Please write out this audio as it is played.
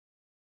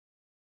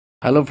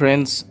Hello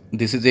friends,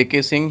 this is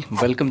AK Singh.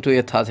 Welcome to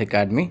यथार्थ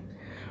academy.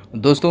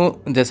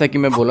 दोस्तों, जैसा कि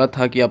मैं बोला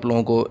था कि आप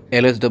लोगों को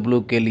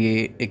LSW के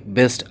लिए एक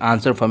बेस्ट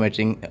आंसर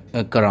फॉर्मेटिंग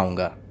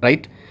कराऊंगा,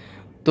 राइट।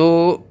 तो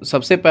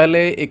सबसे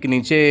पहले एक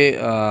नीचे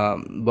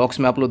बॉक्स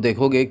में आप लोग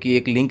देखोगे कि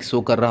एक लिंक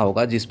शो कर रहा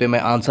होगा जिस पे मैं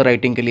आंसर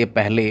राइटिंग के लिए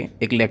पहले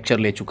एक लेक्चर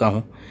ले चुका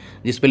हूं,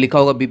 जिस पे लिखा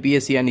होगा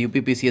BPSC एंड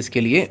UPPSC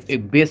के लिए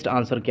एक बेस्ट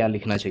आंसर क्या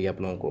लिखना चाहिए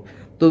आप लोगों को।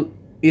 तो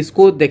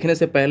इसको देखने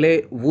से पहले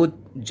वो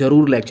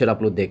ज़रूर लेक्चर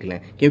आप लोग देख लें,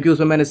 क्योंकि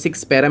उसमें मैंने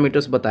 6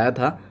 पैरामीटर्स बताया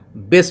था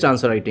बेस्ट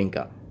आंसर राइटिंग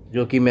का,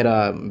 जो कि मेरा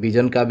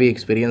विजन का भी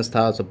एक्सपीरियंस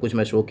था, सब कुछ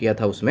मैं शो किया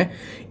था उसमें।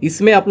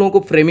 इसमें आप लोगों को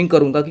फ्रेमिंग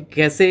करूंगा कि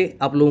कैसे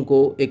आप लोगों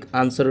को एक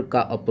आंसर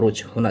का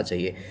अप्रोच होना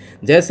चाहिए।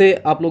 जैसे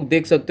आप लोग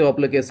देख सकते हो, आप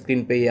लोग के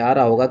स्क्रीन पे ये आ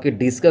रहा होगा कि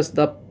discuss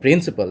the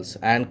principles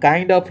and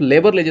kind of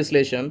labour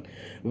legislation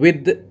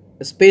with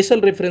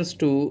special reference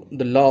to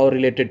the law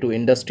related to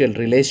industrial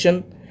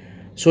relation,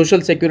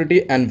 social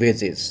security and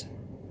wages,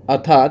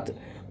 अर्थात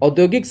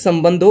औद्योगिक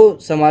संबंधों,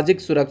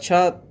 सामाजिक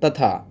सुरक्षा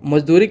तथा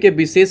मजदूरी के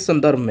विशेष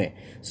संदर्भ में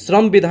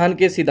श्रम विधान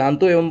के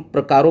सिद्धांतों एवं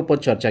प्रकारों पर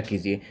चर्चा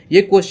कीजिए।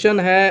 ये क्वेश्चन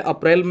है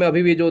अप्रैल में,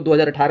 अभी भी जो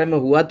 2018 में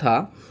हुआ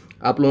था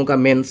आप लोगों का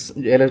मेंस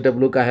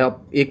LSW का है।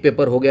 अब एक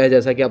पेपर हो गया है,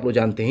 जैसा कि आप लोग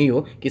जानते ही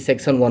हो कि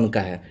सेक्शन 1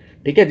 का है,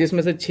 ठीक है,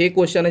 जिसमें से 6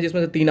 क्वेश्चन है,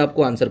 जिसमें से 3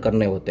 आपको आंसर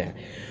करने होते हैं।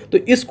 तो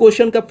इस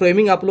क्वेश्चन का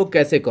फ्रेमिंग आप लोग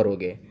कैसे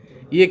करोगे?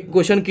 ये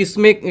क्वेश्चन किस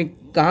में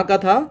कहाँ का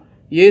था?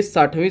 ये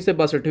 60वीं से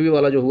 62वीं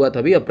वाला जो हुआ था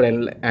अभी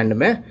अप्रैल एंड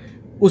में,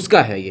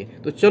 उसका है ये।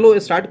 तो चलो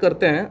स्टार्ट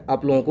करते हैं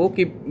आप लोगों को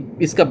कि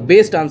इसका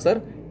बेस्ट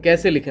आंसर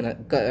कैसे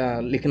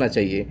लिखना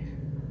चाहिए,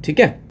 ठीक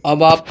है।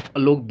 अब आप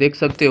लोग देख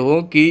सकते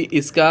हो कि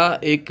इसका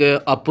एक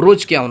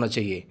अप्रोच क्या होना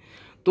चाहिए।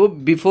 तो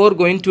before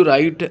going to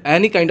right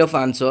any kind of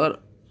answer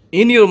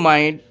in your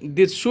mind,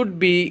 this should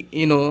be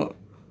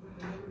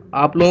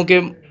आप लोगों के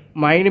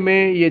माइंड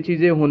में ये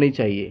चीज़ें होनी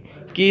चाहिए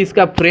कि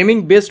इसका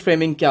फ्रेमिंग, बेस्ट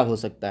फ्रेमिंग क्या हो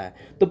सकता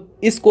है। तो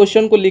इस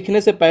क्वेश्चन को लिखने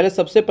से पहले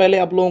सबसे पहले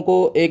आप लोगों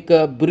को एक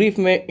ब्रीफ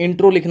में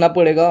इंट्रो लिखना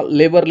पड़ेगा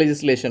लेबर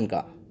लेजिस्लेशन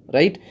का,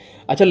 राइट।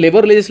 अच्छा,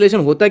 लेबर लेजिस्लेशन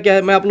होता क्या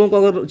है? मैं आप लोगों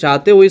को, अगर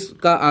चाहते हो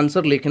इसका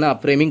आंसर लिखना,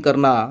 फ्रेमिंग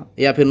करना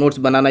या फिर नोट्स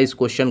बनाना इस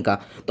क्वेश्चन का,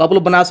 तो आप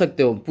लोग बना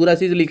सकते हो। पूरा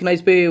चीज़ लिखना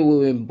इस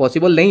पर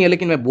पॉसिबल नहीं है,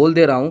 लेकिन मैं बोल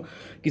दे रहा हूँ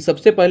कि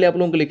सबसे पहले आप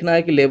लोगों को लिखना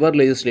है कि लेबर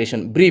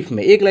लेजिस्लेशन ब्रीफ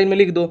में एक लाइन में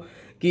लिख दो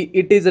कि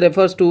it is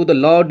refers to the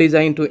law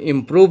design to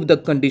improve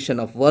the condition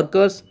of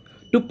workers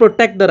to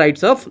protect the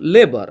rights of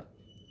labour,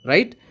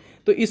 right.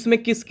 तो इसमें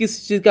किस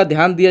किस चीज़ का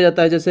ध्यान दिया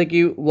जाता है? जैसे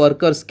कि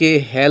वर्कर्स के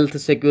health,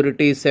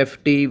 security,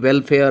 safety,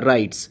 welfare,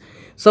 rights,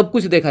 सब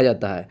कुछ देखा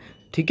जाता है,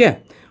 ठीक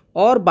है।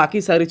 और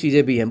बाकी सारी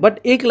चीज़ें भी हैं, बट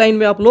एक लाइन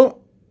में आप लोग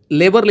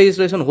लेबर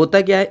लेजिस्लेशन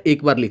होता क्या है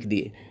एक बार लिख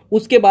दिए।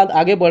 उसके बाद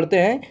आगे बढ़ते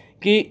हैं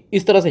कि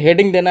इस तरह से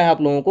हेडिंग देना है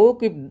आप लोगों को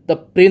कि the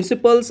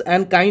principles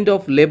and kind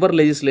of labour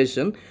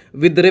legislation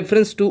with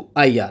reference to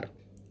IR,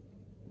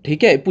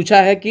 ठीक है। पूछा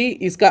है कि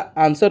इसका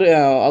आंसर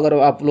अगर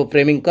आप लोग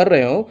फ्रेमिंग कर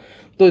रहे हो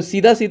तो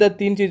सीधा सीधा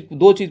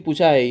दो चीज़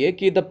पूछा है ये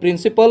कि the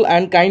principal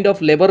and kind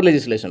of labour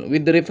legislation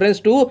with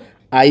reference to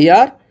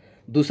IR,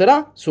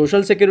 दूसरा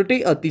सोशल सिक्योरिटी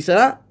और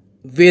तीसरा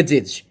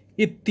वेजेज।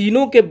 ये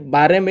तीनों के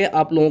बारे में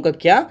आप लोगों का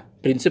क्या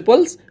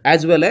प्रिंसिपल्स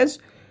एज वेल एज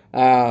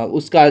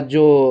उसका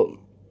जो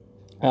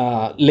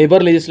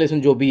लेबर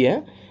लेजिस्लेशन जो भी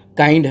है,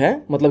 काइंड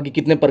है, मतलब कि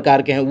कितने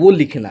प्रकार के हैं, वो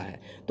लिखना है।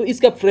 तो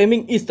इसका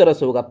फ्रेमिंग इस तरह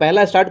से होगा।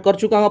 पहला स्टार्ट कर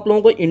चुका हूं, आप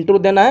लोगों को इंट्रो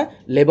देना है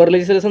लेबर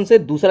लेजिस्लेशन से।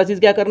 दूसरा चीज़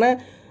क्या करना है,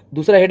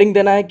 दूसरा हेडिंग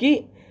देना है कि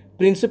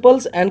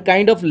principles and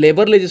kind of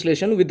labour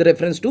legislation with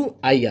reference to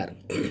IR।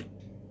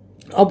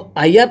 अब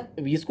IR,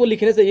 इसको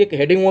लिखने से एक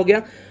हेडिंग हो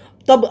गया।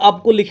 तब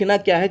आपको लिखना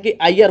क्या है कि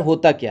IR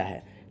होता क्या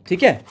है,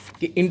 ठीक है,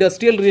 कि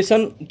इंडस्ट्रियल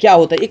रिलेशन क्या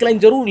होता है। एक लाइन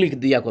जरूर लिख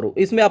दिया करो,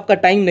 इसमें आपका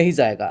टाइम नहीं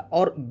जाएगा।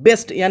 और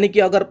बेस्ट यानी कि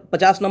अगर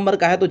 50 नंबर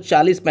का है तो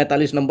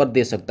 40-45 नंबर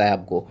दे सकता है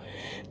आपको,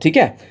 ठीक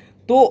है।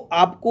 तो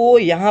आपको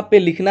यहाँ पे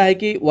लिखना है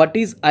कि व्हाट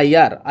इज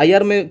IR।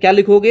 IR में क्या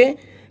लिखोगे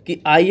कि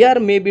IR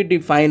में be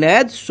define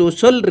as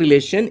social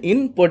relation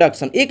in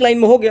production, एक लाइन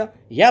में हो गया।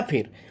 या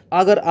फिर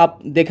अगर आप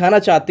दिखाना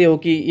चाहते हो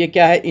कि ये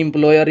क्या है,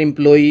 employer,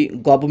 employee,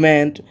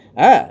 government,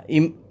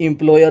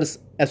 employers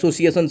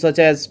association such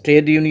as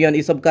trade union,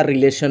 ये सब का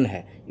रिलेशन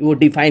है, वो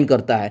डिफाइन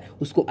करता है,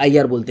 उसको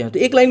IR बोलते हैं। तो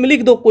एक लाइन में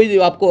लिख दो, कोई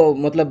आपको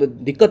मतलब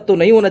दिक्कत तो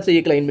नहीं होना चाहिए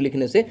एक लाइन में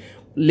लिखने से,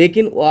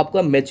 लेकिन वो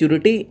आपका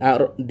मैच्योरिटी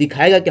और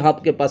दिखाएगा कि हाँ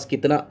आपके पास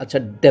कितना अच्छा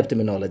डेप्थ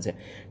में नॉलेज है,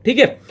 ठीक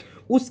है।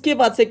 उसके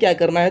बाद से क्या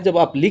करना है, जब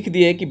आप लिख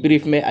दिए कि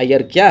ब्रीफ में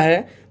IR क्या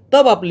है,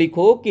 तब आप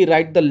लिखो कि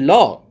right the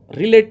law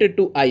related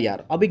to IR।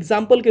 अब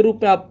एग्जाम्पल के रूप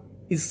में आप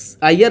इस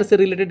IR से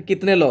रिलेटेड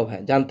कितने लॉ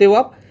हैं जानते हो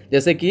आप?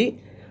 जैसे कि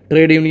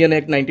trade union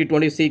act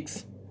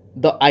 1926,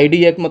 the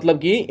ID act मतलब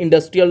कि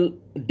industrial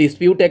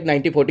dispute act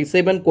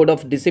 1947, code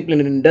of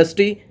discipline in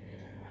industry,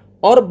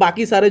 और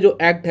बाकी सारे जो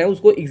एक्ट हैं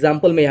उसको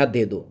एग्जाम्पल में यहाँ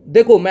दे दो।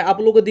 देखो, मैं आप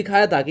लोगों को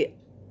दिखाया था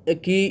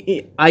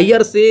कि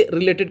IR से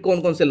रिलेटेड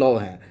कौन कौन से लॉ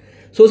हैं,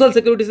 सोशल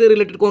सिक्योरिटी से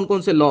रिलेटेड कौन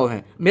कौन से लॉ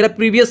हैं। मेरा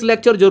प्रीवियस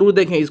लेक्चर जरूर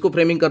देखें इसको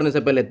फ्रेमिंग करने से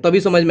पहले, तभी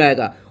समझ में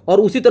आएगा। और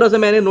उसी तरह से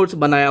मैंने नोट्स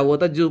बनाया हुआ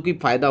था, जो कि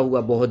फ़ायदा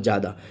हुआ बहुत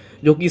ज़्यादा,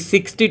 जो कि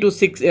 60 to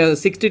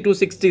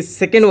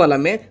 62 वाला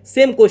में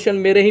सेम क्वेश्चन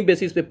मेरे ही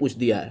बेसिस पे पूछ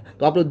दिया है।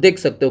 तो आप लोग देख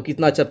सकते हो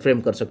कितना अच्छा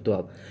फ्रेम कर सकते हो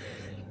आप।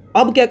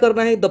 अब क्या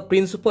करना है, द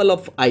प्रिंसिपल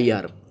ऑफ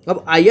आईआर।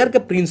 अब आईआर का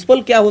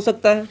प्रिंसिपल क्या हो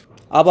सकता है,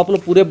 अब आप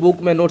लोग पूरे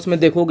बुक में नोट्स में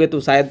देखोगे तो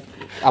शायद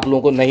आप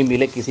लोगों को नहीं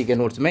मिले किसी के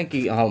नोट्स में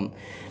कि हम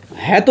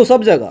है तो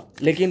सब जगह,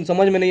 लेकिन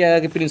समझ में नहीं आया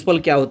कि प्रिंसिपल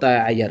क्या होता है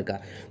आईआर का।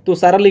 तो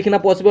सारा लिखना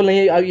पॉसिबल नहीं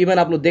है, इवन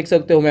आप लोग देख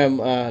सकते हो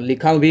मैं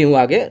लिखा भी हूँ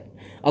आगे,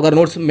 अगर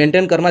नोट्स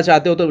मेंटेन करना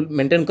चाहते हो तो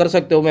मेंटेन कर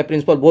सकते हो। मैं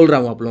प्रिंसिपल बोल रहा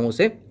हूँ आप लोगों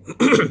से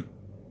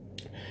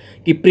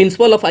कि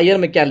प्रिंसिपल ऑफ आईआर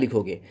में क्या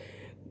लिखोगे,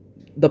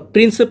 the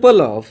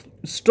principle of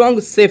strong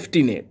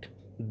safety net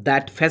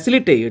that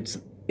facilitates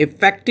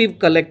effective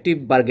collective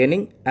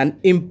bargaining and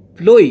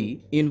employee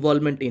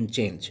involvement in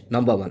change,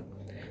 number 1।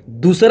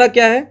 दूसरा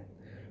क्या है,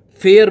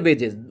 फेयर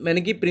वेजेस,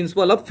 मैंने कि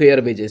प्रिंसिपल ऑफ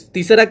फेयर वेजेस।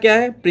 तीसरा क्या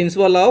है,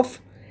 principle of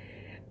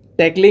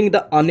tackling the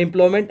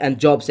unemployment and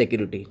job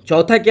security.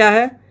 चौथा क्या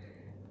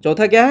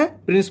है,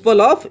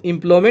 principle of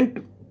employment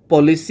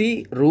policy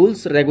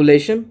rules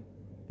regulation.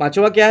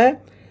 पांचवा क्या है,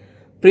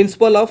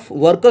 principle of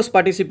workers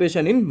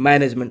participation in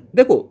management.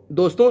 देखो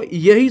दोस्तों,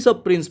 यही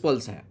सब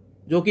प्रिंसिपल्स हैं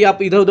जो कि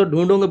आप इधर उधर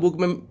ढूंढोगे बुक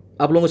में,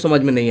 आप लोगों को समझ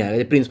में नहीं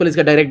आएगा। प्रिंसिपल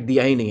इसका डायरेक्ट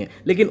दिया ही नहीं है,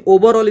 लेकिन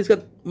ओवरऑल इसका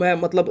मैं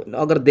मतलब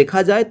अगर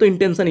देखा जाए तो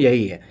इंटेंशन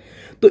यही है।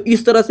 तो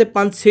इस तरह से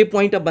 5-6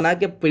 पॉइंट आप बना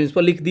के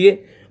प्रिंसिपल लिख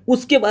दिए।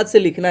 उसके बाद से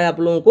लिखना है आप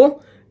लोगों को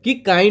कि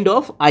काइंड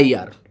ऑफ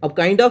आईआर। अब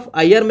काइंड ऑफ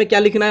आईआर में क्या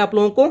लिखना है आप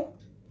लोगों को,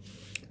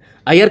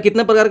 आईआर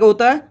कितने प्रकार का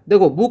होता है,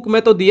 देखो बुक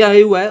में तो दिया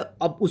ही हुआ है।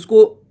 अब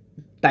उसको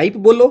टाइप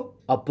बोलो,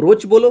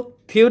 अप्रोच बोलो,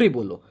 थ्योरी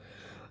बोलो।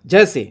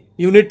 जैसे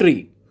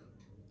यूनिटरी,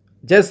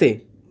 जैसे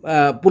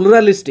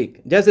प्लुरलिस्टिक,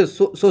 जैसे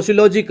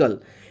sociological,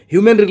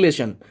 human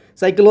relation,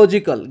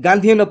 psychological,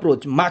 Gandhian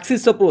approach,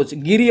 Marxist approach,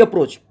 गिरी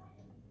अप्रोच।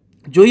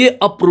 जो ये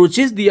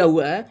अप्रोचेस दिया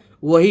हुआ है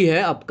वही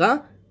है आपका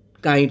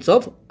काइंड्स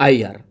ऑफ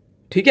आईआर।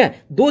 ठीक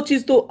है, दो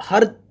चीज तो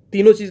हर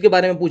तीनों चीज के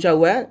बारे में पूछा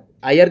हुआ है।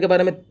 आईआर के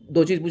बारे में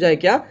दो चीज पूछा है,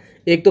 क्या,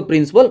 एक तो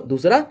प्रिंसिपल,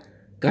 दूसरा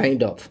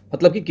काइंड ऑफ,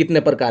 मतलब कि कितने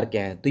प्रकार के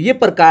हैं। तो ये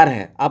प्रकार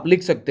हैं, आप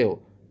लिख सकते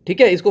हो।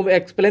 ठीक है, इसको मैं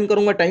एक्सप्लेन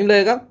करूंगा, टाइम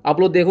लगेगा, आप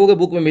लोग देखोगे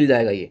बुक में मिल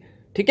जाएगा ये।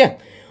 ठीक है,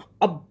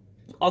 अब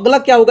अगला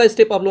क्या होगा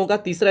स्टेप आप लोगों का,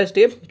 तीसरा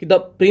स्टेप कि the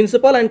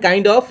principal and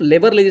kind of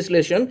labour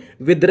legislation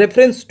with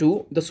reference to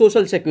the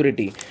social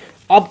security.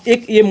 अब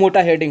एक ये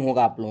मोटा हेडिंग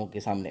होगा आप लोगों के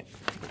सामने।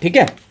 ठीक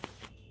है,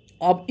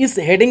 अब इस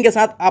हेडिंग के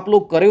साथ आप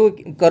लोग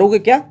करोगे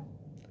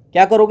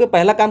क्या करोगे,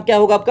 पहला काम क्या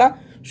होगा आपका,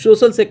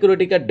 सोशल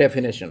सिक्योरिटी का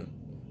डेफिनेशन।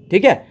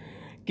 ठीक है,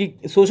 कि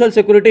सोशल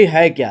सिक्योरिटी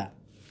है क्या,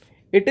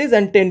 it is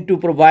intend to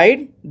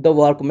provide the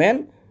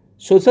workman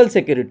social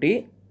security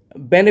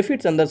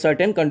benefits under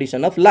certain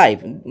condition of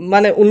life.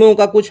 माने उन लोगों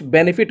का कुछ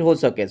बेनिफिट हो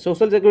सके।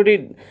 सोशल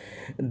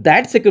सिक्योरिटी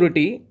दैट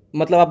सिक्योरिटी,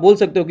 मतलब आप बोल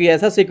सकते हो कि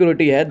ऐसा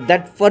सिक्योरिटी है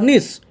that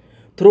furnish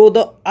through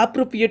the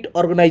appropriate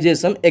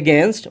organisation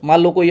against, मान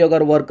लो कोई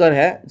अगर वर्कर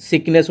है,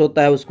 सिकनेस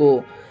होता है,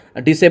 उसको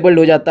डिसेबल्ड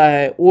हो जाता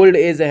है, ओल्ड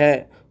एज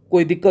है,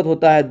 कोई दिक्कत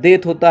होता है,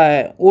 डेथ होता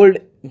है, ओल्ड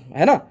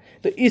है ना,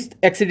 तो इस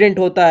एक्सीडेंट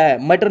होता है,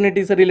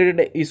 मैटरनिटी से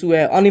रिलेटेड इशू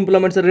है,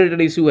 अनएम्प्लॉयमेंट से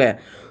रिलेटेड इशू है,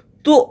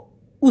 तो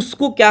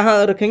उसको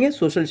क्या रखेंगे,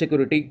 सोशल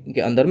सिक्योरिटी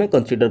के अंदर में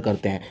कंसीडर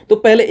करते हैं। तो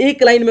पहले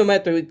एक लाइन में मैं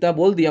तो इतना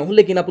बोल दिया हूं,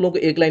 लेकिन आप लोगों को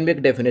एक लाइन में एक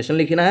डेफिनेशन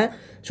लिखना है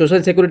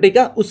सोशल सिक्योरिटी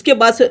का। उसके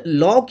बाद से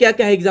लॉ क्या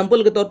क्या है,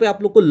 एग्जांपल के तौर पे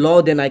आप लोग को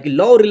लॉ देना है कि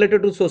law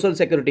related to social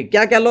security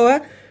क्या क्या लॉ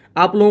है।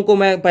 आप लोगों को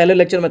मैं पहले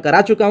लेक्चर में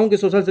करा चुका हूं कि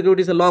सोशल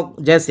सिक्योरिटी से लॉ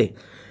जैसे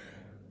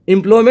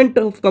employment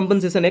of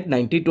compensation act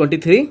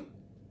 1923,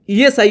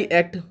 ESI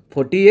act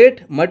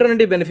 48,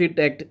 maternity benefit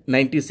act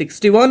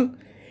 1961,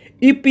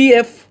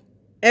 EPF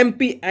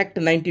MP act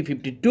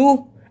 1952,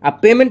 a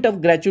payment of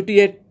gratuity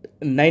act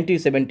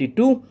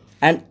 1972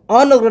 and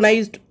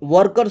unorganized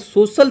worker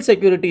social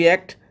security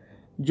act,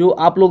 जो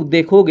आप लोग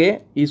देखोगे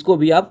इसको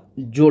भी आप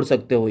जोड़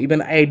सकते हो,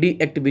 इवन ID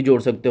एक्ट भी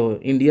जोड़ सकते हो,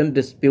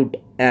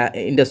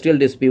 इंडस्ट्रियल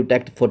डिस्प्यूट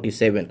एक्ट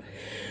 47।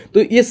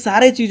 तो ये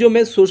सारे चीज़ों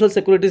में सोशल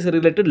सिक्योरिटी से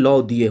रिलेटेड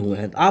लॉ दिए हुए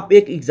हैं। आप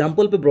एक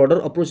एग्जांपल पे ब्रॉडर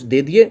अप्रोच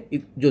दे दिए,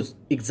 जो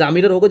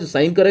एग्जामिनर होगा, जो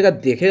साइन करेगा,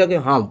 देखेगा कि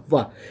हाँ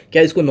वाह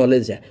क्या इसको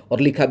नॉलेज है और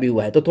लिखा भी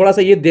हुआ है। तो थोड़ा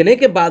सा ये देने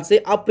के बाद से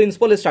आप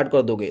प्रिंसिपल स्टार्ट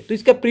कर दोगे। तो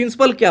इसका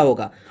प्रिंसिपल क्या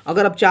होगा,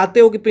 अगर आप चाहते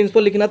हो कि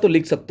प्रिंसिपल लिखना तो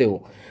लिख सकते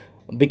हो,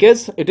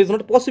 because it is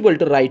not possible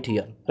to right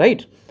here,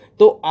 right.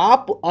 तो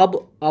आप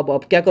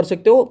अब क्या कर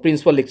सकते हो,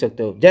 प्रिंसिपल लिख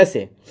सकते हो।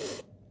 जैसे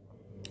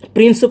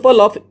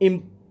principle of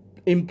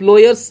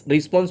employers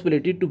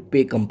responsibility to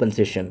पे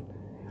कंपनसेशन।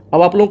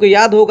 अब आप लोगों को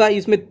याद होगा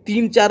इसमें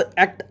 3-4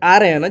 एक्ट आ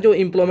रहे हैं ना, जो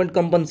employment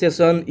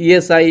compensation,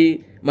 ESI,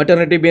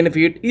 maternity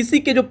benefit, इसी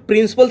के जो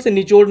प्रिंसिपल से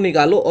निचोड़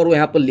निकालो और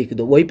यहाँ पर लिख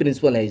दो, वही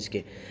प्रिंसिपल है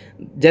इसके।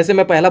 जैसे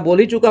मैं पहला बोल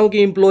ही चुका हूँ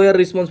कि एम्प्लॉयर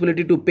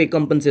रिस्पॉन्सिबिलिटी टू पे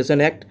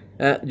कंपनसेशन एक्ट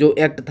जो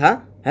एक्ट था,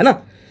 है ना,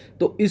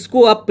 तो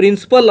इसको आप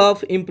principle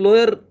of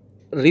employer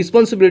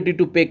responsibility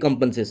to पे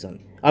कंपनसेशन।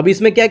 अब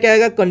इसमें क्या क्या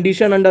आएगा,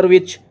 कंडीशन अंडर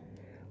विच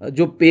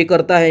जो पे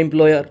करता है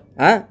एम्प्लॉयर,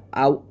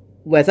 हाँ,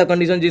 वैसा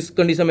कंडीशन जिस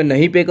कंडीशन में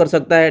नहीं पे कर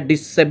सकता है,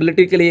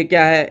 डिसेबिलिटी के लिए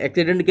क्या है,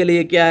 एक्सीडेंट के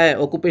लिए क्या है,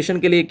 ऑक्यूपेशन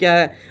के लिए क्या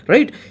है,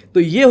 राइट। तो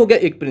ये हो गया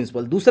एक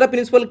प्रिंसिपल। दूसरा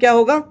प्रिंसिपल क्या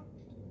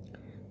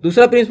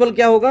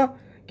होगा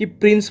कि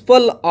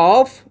प्रिंसिपल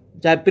ऑफ,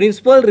 चाहे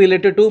principal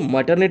related to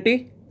maternity,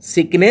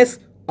 sickness,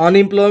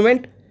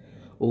 unemployment,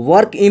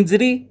 work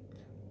injury,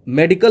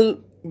 medical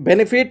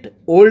benefit,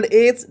 old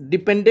age,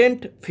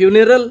 dependent,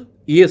 funeral,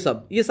 ये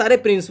सब, ये सारे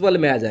प्रिंसिपल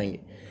में आ जाएंगे।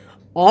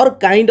 और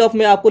काइंड ऑफ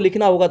में आपको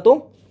लिखना होगा तो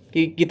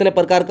कि कितने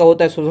प्रकार का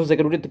होता है सोशल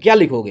सिक्योरिटी, तो क्या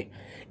लिखोगे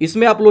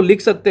इसमें आप लोग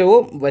लिख सकते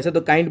हो। वैसे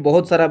तो काइंड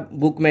बहुत सारा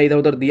बुक में इधर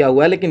उधर दिया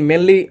हुआ है, लेकिन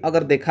मेनली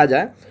अगर देखा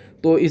जाए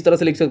तो इस तरह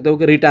से लिख सकते हो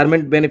कि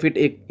रिटायरमेंट बेनिफिट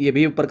एक ये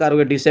भी प्रकार हो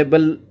गया,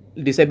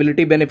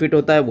 डिसेबिलिटी बेनिफिट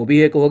होता है वो भी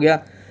एक हो गया,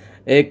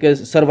 एक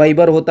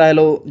सर्वाइवर होता है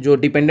लो जो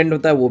डिपेंडेंट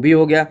होता है वो भी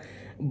हो गया।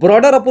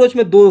 ब्रॉडर अप्रोच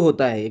में दो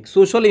होता है, एक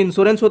सोशल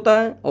इंश्योरेंस होता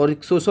है और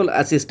एक सोशल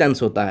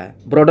असिस्टेंस होता है।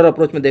 ब्रॉडर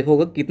अप्रोच में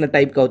देखोगे कितने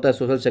टाइप का होता है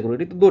सोशल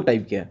सिक्योरिटी, तो दो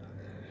टाइप के हैं,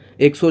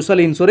 एक सोशल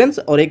इंश्योरेंस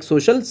और एक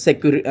सोशल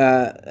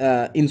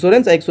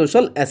इंश्योरेंस, एक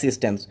सोशल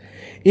असिस्टेंस।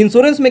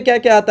 इंश्योरेंस में क्या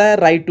क्या आता है,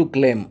 राइट टू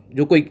क्लेम,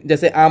 जो कोई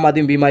जैसे आम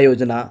आदमी बीमा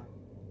योजना,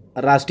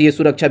 राष्ट्रीय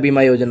सुरक्षा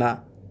बीमा योजना,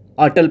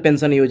 अटल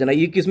पेंशन योजना,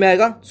 ये किस में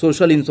आएगा,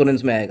 सोशल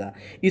इंश्योरेंस में आएगा।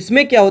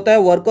 इसमें क्या होता है,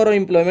 वर्कर और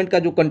एम्प्लॉयमेंट का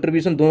जो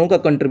कंट्रीब्यूशन, दोनों का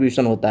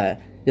कंट्रीब्यूशन होता है।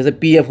 जैसे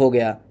पीएफ हो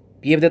गया,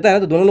 पीएफ देता है ना,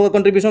 तो दोनों लोगों का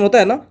कंट्रीब्यूशन होता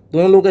है ना,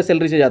 दोनों लोगों का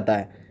सैलरी से जाता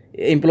है।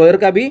 एम्प्लॉयर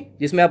का भी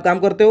जिसमें आप काम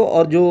करते हो,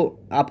 और जो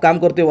आप काम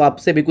करते हो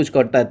आपसे भी कुछ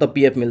कटता है, तब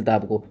पीएफ मिलता है,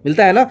 आपको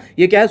मिलता है ना।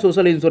 ये क्या है,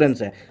 सोशल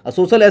इंश्योरेंस है। और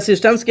सोशल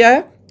असिस्टेंस क्या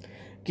है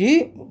कि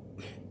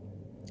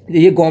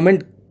ये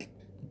गवर्नमेंट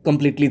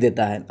कंप्लीटली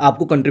देता है,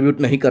 आपको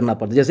कंट्रीब्यूट नहीं करना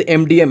पड़ता। जैसे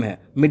एमडीएम है,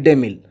 मिड डे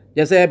मील,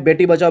 जैसे है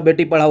बेटी बचाओ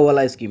बेटी पढ़ाओ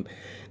वाला स्कीम,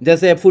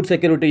 जैसे है फूड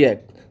सिक्योरिटी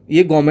एक्ट,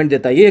 ये गवर्नमेंट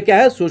देता है। ये क्या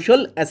है,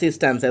 सोशल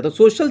असिस्टेंस है। तो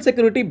सोशल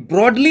सिक्योरिटी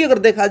ब्रॉडली अगर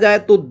देखा जाए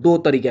तो दो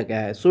तरीका क्या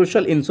है,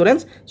 सोशल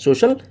इंश्योरेंस,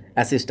 सोशल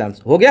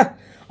असिस्टेंस, हो गया।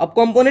 अब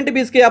कंपोनेंट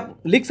भी इसके आप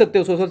लिख सकते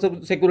हो, सोशल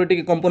सिक्योरिटी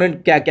के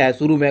कंपोनेंट क्या क्या है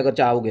शुरू में अगर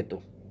चाहोगे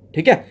तो,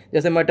 ठीक है।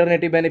 जैसे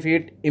maternity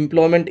benefit,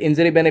 employment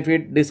injury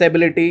benefit,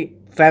 disability,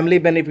 family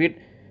benefit,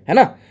 है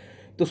ना।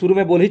 तो शुरू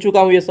में बोल ही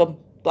चुका हूँ ये सब।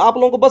 तो आप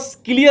लोगों को बस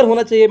क्लियर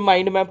होना चाहिए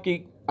माइंड में कि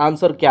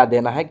आंसर क्या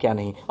देना है क्या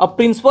नहीं। अब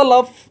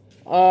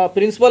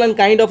principal and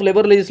kind of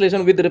labour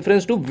legislation with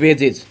reference to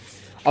wages.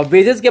 अब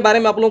वेजेस के बारे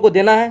में आप लोगों को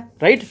देना है,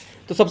 राइट।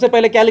 तो सबसे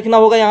पहले क्या लिखना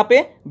होगा यहाँ पे,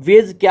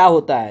 वेज क्या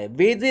होता है।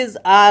 Wages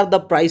are the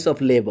price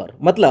of labour,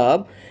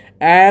 मतलब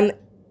an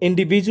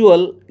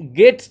individual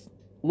gets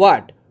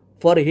what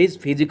for his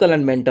physical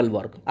and mental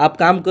work. आप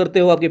काम करते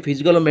हो, आपके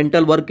फिजिकल और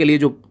मेंटल वर्क के लिए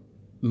जो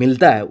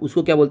मिलता है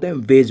उसको क्या बोलते हैं,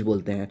 वेज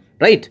बोलते हैं,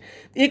 राइट।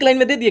 एक लाइन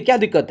में दे दिए, क्या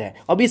दिक्कत है।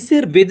 अब इससे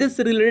वेजेस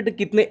से रिलेटेड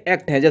कितने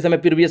एक्ट हैं, जैसे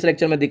मैं प्रीवियस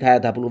लेक्चर में दिखाया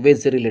था आप लोग वेज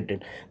से रिलेटेड,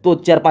 तो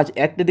 4-5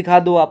 एक्ट दिखा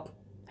दो आप,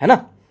 है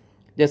ना।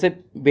 जैसे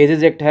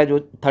वेजेस एक्ट है जो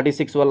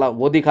 36 वाला,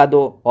 वो दिखा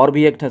दो, और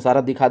भी एक्ट है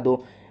सारा दिखा दो।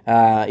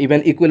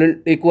 इवन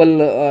इक्वल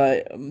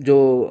जो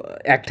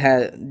एक्ट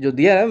है जो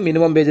दिया है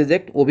मिनिमम वेजेस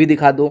एक्ट, वो भी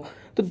दिखा दो।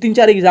 तो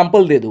 3-4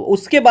 एग्जाम्पल दे दो,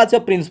 उसके बाद से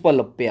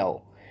प्रिंसिपल पे आओ।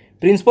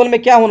 प्रिंसिपल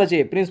में क्या होना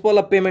चाहिए, principle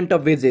of payment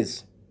of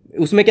wages,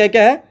 उसमें क्या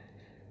क्या है,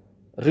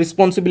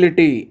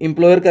 रिस्पॉन्सिबिलिटी,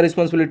 एम्प्लॉयर का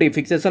रिस्पॉन्सिबिलिटी,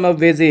 फिक्सेशन ऑफ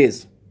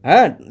वेजेस,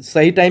 है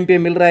सही टाइम पे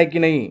मिल रहा है कि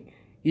नहीं,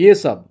 ये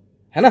सब,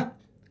 है ना।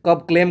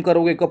 कब क्लेम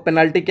करोगे, कब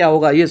पेनाल्टी क्या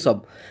होगा, ये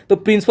सब। तो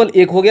प्रिंसिपल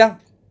एक हो गया।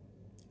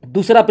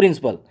 दूसरा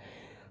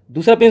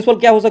प्रिंसिपल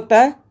क्या हो सकता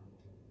है,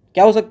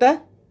 क्या हो सकता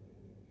है,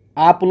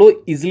 आप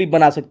लोग इजिली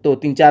बना सकते हो,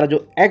 3-4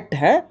 जो एक्ट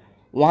हैं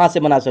वहां से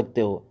बना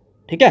सकते हो,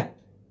 ठीक है।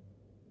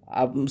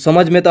 आप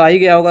समझ में तो आ ही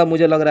गया होगा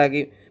मुझे लग रहा है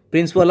कि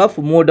principle of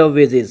mode of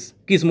wages,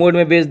 किस मोड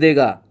में वेज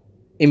देगा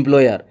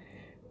एम्प्लॉयर।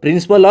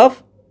 प्रिंसिपल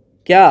ऑफ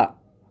क्या,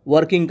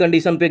 वर्किंग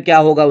कंडीशन पे क्या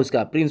होगा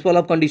उसका। Principle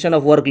of condition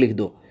of work लिख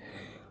दो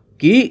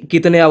कि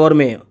कितने आवर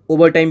में,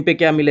 ओवर टाइम पे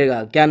क्या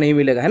मिलेगा क्या नहीं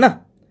मिलेगा, है ना।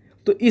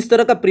 तो इस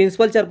तरह का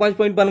प्रिंसिपल 4-5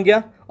 पॉइंट बन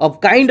गया। अब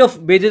काइंड ऑफ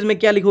वेजेस में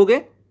क्या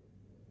लिखोगे,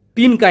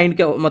 3 काइंड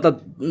का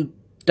मतलब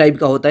टाइप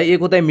का होता है। एक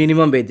होता है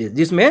मिनिमम वेजेस,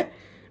 जिसमें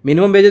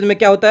मिनिमम वेजेस में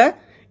क्या होता है,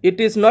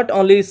 it is not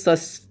only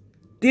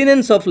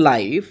sustenance of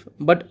life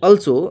but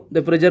also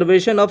the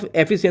preservation of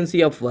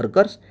efficiency of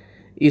workers.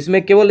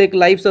 इसमें केवल एक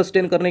लाइफ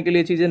सस्टेन करने के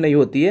लिए चीज़ें नहीं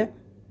होती है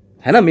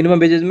ना मिनिमम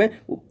वेजेस में,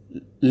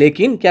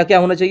 लेकिन क्या क्या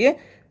होना चाहिए,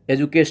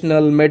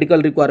 एजुकेशनल,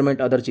 मेडिकल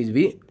रिक्वायरमेंट, अदर चीज़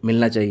भी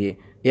मिलना चाहिए,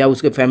 या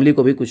उसके फैमिली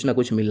को भी कुछ ना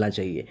कुछ मिलना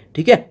चाहिए,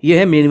 ठीक है। ये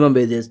है मिनिमम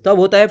वेजेस। तब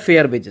होता है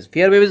फेयर वेजेस।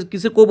 फेयर वेजेस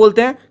किसे को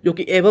बोलते हैं, जो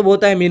कि एबव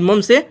होता है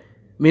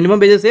मिनिमम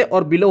वेजेस से,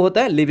 और बिलो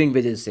होता है लिविंग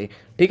वेजेस से,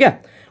 ठीक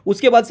है।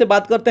 उसके बाद से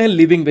बात करते हैं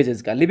लिविंग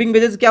वेजेस का। लिविंग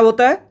वेजेस क्या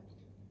होता है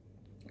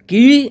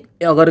कि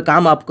अगर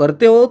काम आप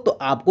करते हो तो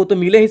आपको तो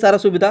मिले ही सारा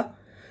सुविधा,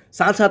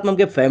 साथ साथ में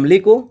उनके फैमिली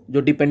को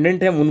जो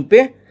डिपेंडेंट है उन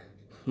पे,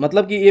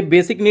 मतलब कि ये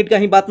बेसिक नीड का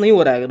ही बात नहीं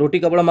हो रहा है, रोटी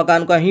कपड़ा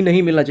मकान का ही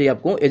नहीं मिलना चाहिए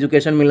आपको,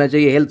 एजुकेशन मिलना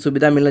चाहिए, हेल्थ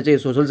सुविधा मिलना चाहिए,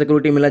 सोशल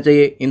सिक्योरिटी मिलना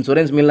चाहिए,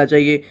 इंश्योरेंस मिलना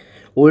चाहिए,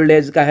 ओल्ड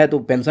एज का है तो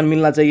पेंशन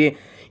मिलना चाहिए,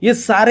 ये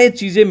सारे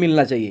चीज़ें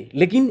मिलना चाहिए।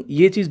 लेकिन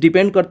ये चीज़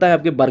डिपेंड करता है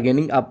आपके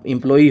बार्गेनिंग, आप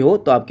एम्प्लॉई हो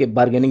तो आपके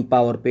बार्गेनिंग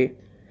पावर पे,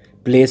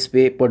 प्लेस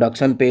पे,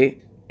 प्रोडक्शन पे,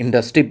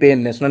 इंडस्ट्री पे,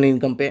 नेशनल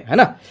इनकम पे, है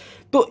ना।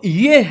 तो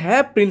ये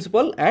है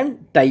principal and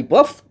type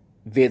of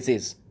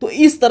wages. तो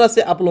इस तरह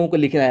से आप लोगों को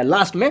लिखना है,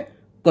 लास्ट में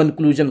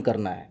कंक्लूजन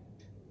करना है,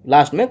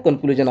 लास्ट में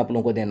कंक्लूजन आप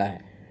लोगों को देना है,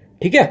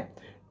 ठीक है।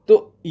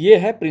 तो ये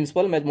है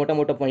प्रिंसिपल, मैं मोटा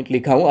मोटा पॉइंट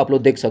लिखा हूं, आप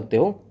लोग देख सकते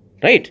हो,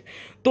 राइट।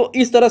 तो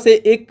इस तरह से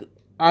एक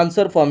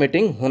आंसर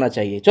फॉर्मेटिंग होना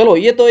चाहिए। चलो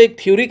ये तो एक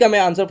थ्योरी का मैं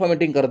आंसर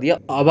फॉर्मेटिंग कर दिया।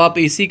 अब आप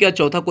इसी का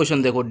चौथा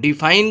क्वेश्चन देखो,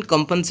 define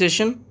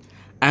compensation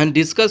and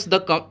discuss the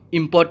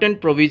important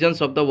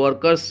provisions of the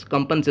Workers'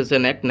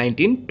 Compensation Act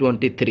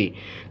 1923।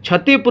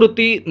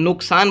 क्षतिपूर्ति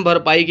नुकसान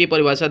भरपाई की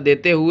परिभाषा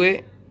देते हुए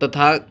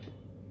तथा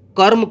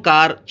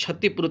कर्मकार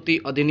क्षतिपूर्ति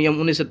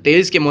अधिनियम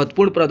 1923 के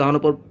महत्वपूर्ण प्रावधानों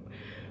पर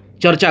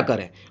चर्चा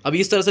करें। अब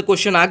इस तरह से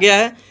क्वेश्चन आ गया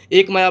है।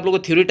 एक मैं आप लोगों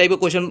को थ्योरी टाइप का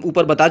क्वेश्चन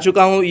ऊपर बता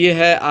चुका हूँ, ये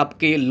है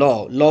आपके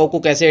लॉ को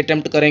कैसे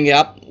अटेम्प्ट करेंगे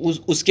आप,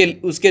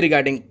 उसके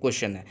रिगार्डिंग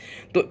क्वेश्चन है।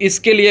 तो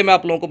इसके लिए मैं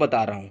आप लोगों को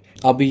बता रहा हूँ।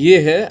 अब ये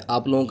है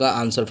आप लोगों का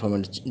आंसर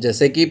फॉर्मेट।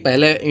 जैसे कि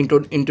पहले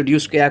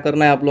इंट्रोड्यूस क्या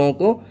करना है आप लोगों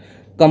को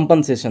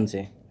कंपनसेशन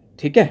से,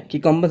 ठीक है, कि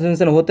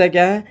कंपनसेशन होता है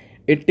क्या है।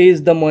 It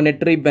is the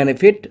monetary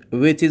benefit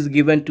which is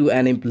given to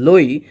an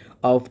employee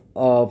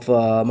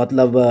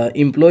मतलब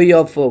एम्प्लॉई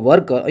ऑफ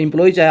वर्कर,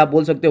 एम्प्लॉई चाहे आप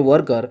बोल सकते हो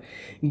worker,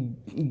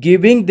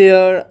 giving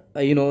their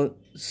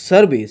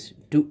service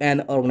to N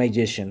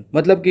organisation.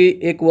 मतलब कि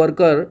एक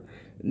वर्कर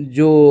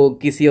जो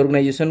किसी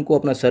ऑर्गेनाइजेशन को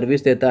अपना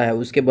सर्विस देता है,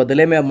 उसके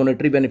बदले में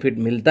मॉनेटरी बेनिफिट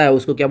मिलता है,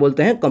 उसको क्या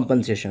बोलते हैं,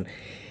 कंपनसेशन।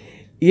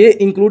 ये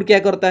इंक्लूड क्या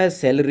करता है,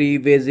 सैलरी,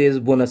 वेजेस,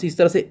 बोनस। इस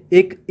तरह से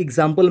एक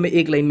एग्जाम्पल में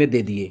एक लाइन में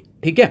दे दिए,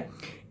 ठीक है।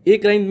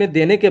 एक लाइन में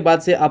देने के बाद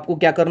से आपको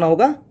क्या करना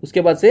होगा,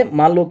 उसके बाद से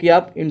मान लो कि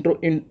आप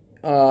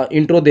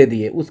इंट्रो दे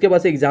दिए, उसके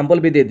बाद से एग्जाम्पल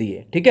भी दे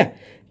दिए, ठीक है,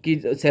 कि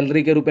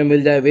सैलरी के रूप में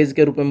मिल जाए, वेज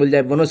के रूप में मिल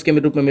जाए, बोनस के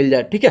रूप में मिल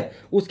जाए, ठीक है।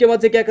 उसके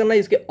बाद से क्या करना है,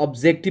 इसके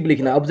ऑब्जेक्टिव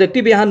लिखना है।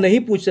 ऑब्जेक्टिव यहाँ नहीं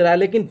पूछ रहा है,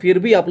 लेकिन फिर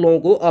भी आप लोगों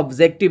को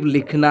ऑब्जेक्टिव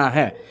लिखना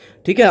है,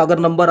 ठीक है, अगर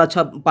नंबर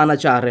अच्छा पाना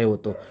चाह रहे हो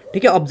तो,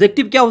 ठीक है।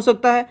 ऑब्जेक्टिव क्या हो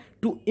सकता है,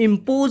 to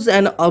impose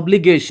an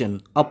obligation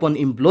upon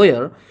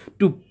employer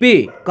two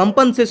पे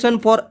compensation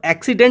for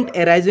accident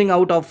arising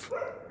out of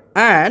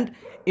and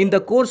in the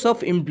course of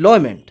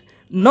employment,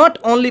 not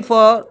only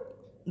for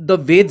the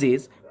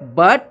wages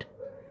but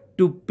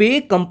to pay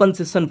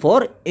compensation for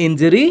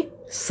injury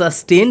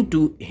sustained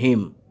to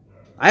him।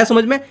 आया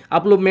समझ में।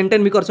 आप लोग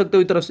maintain भी कर सकते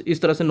हो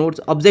इस तरह से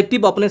नोट्स।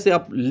 ऑब्जेक्टिव अपने से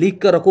आप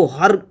लिख कर रखो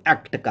हर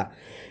एक्ट का।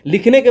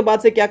 लिखने के बाद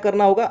से क्या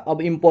करना होगा,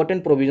 अब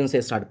इंपॉर्टेंट प्रोविजन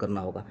से स्टार्ट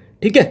करना होगा,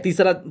 ठीक है।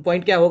 तीसरा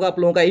पॉइंट क्या होगा आप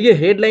लोगों का, ये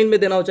हेडलाइन में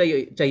देना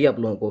चाहिए आप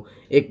लोगों को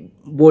एक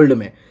बोल्ड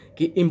में,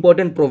 कि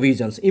इंपॉर्टेंट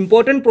प्रोविजंस।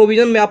 इंपॉर्टेंट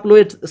प्रोविजन में आप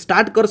लोग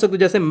स्टार्ट कर सकते हो,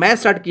 जैसे मैं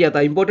स्टार्ट किया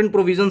था। इंपॉर्टेंट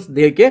प्रोविजंस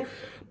दे के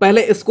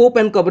पहले स्कोप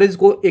एंड कवरेज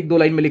को 1-2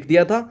 लाइन में लिख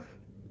दिया था।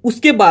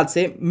 उसके बाद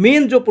से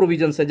मेन जो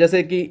प्रोविजंस है,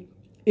 जैसे कि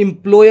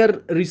एम्प्लॉयर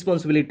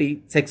रिस्पॉन्सिबिलिटी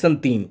सेक्शन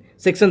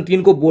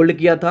 3 को बोल्ड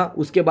किया था।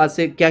 उसके बाद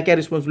से क्या क्या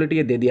रिस्पॉन्सिबिलिटी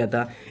है दे दिया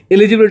था।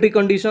 एलिजिबिलिटी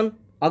कंडीशन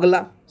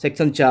अगला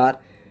सेक्शन 4,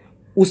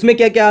 उसमें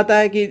क्या क्या आता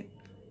है कि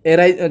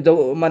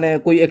जो माने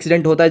कोई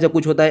एक्सीडेंट होता है, जब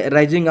कुछ होता है,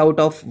 राइजिंग आउट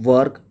ऑफ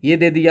वर्क, ये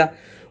दे दिया।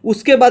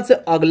 उसके बाद से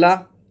अगला,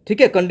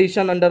 ठीक है,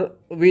 condition under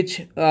which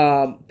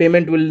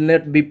payment will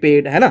not be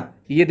paid, है ना,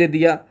 ये दे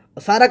दिया।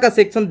 सारा का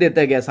सेक्शन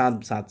देते गया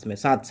साथ में।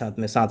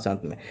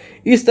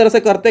 इस तरह से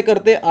करते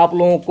करते आप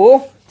लोगों को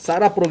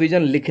सारा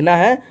प्रोविजन लिखना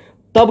है।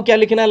 तब क्या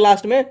लिखना है,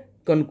 लास्ट में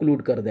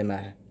कंक्लूड कर देना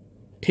है,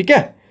 ठीक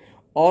है।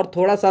 और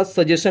थोड़ा सा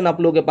सजेशन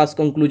आप लोगों के पास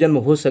कंक्लूजन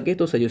में हो सके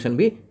तो सजेशन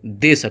भी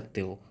दे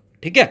सकते हो,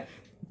 ठीक है।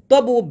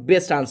 तब वो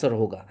बेस्ट आंसर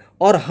होगा।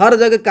 और हर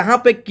जगह कहाँ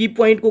पे की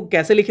पॉइंट को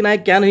कैसे लिखना है,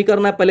 क्या नहीं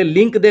करना है, पहले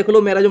लिंक देख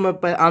लो मेरा, जो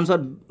मैं आंसर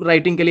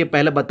राइटिंग के लिए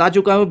पहले बता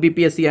चुका हूँ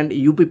बीपीएससी एंड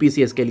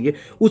यूपीपीसीएस के लिए,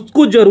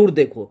 उसको जरूर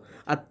देखो।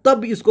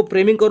 तब इसको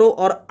फ्रेमिंग करो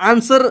और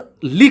आंसर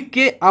लिख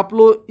के आप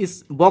लोग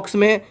इस बॉक्स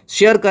में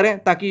शेयर करें,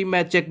 ताकि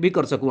मैं चेक भी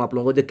कर सकूं आप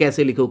लोगों को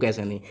कैसे लिखो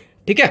कैसे नहीं,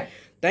 ठीक है।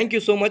 Thank you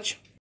so much.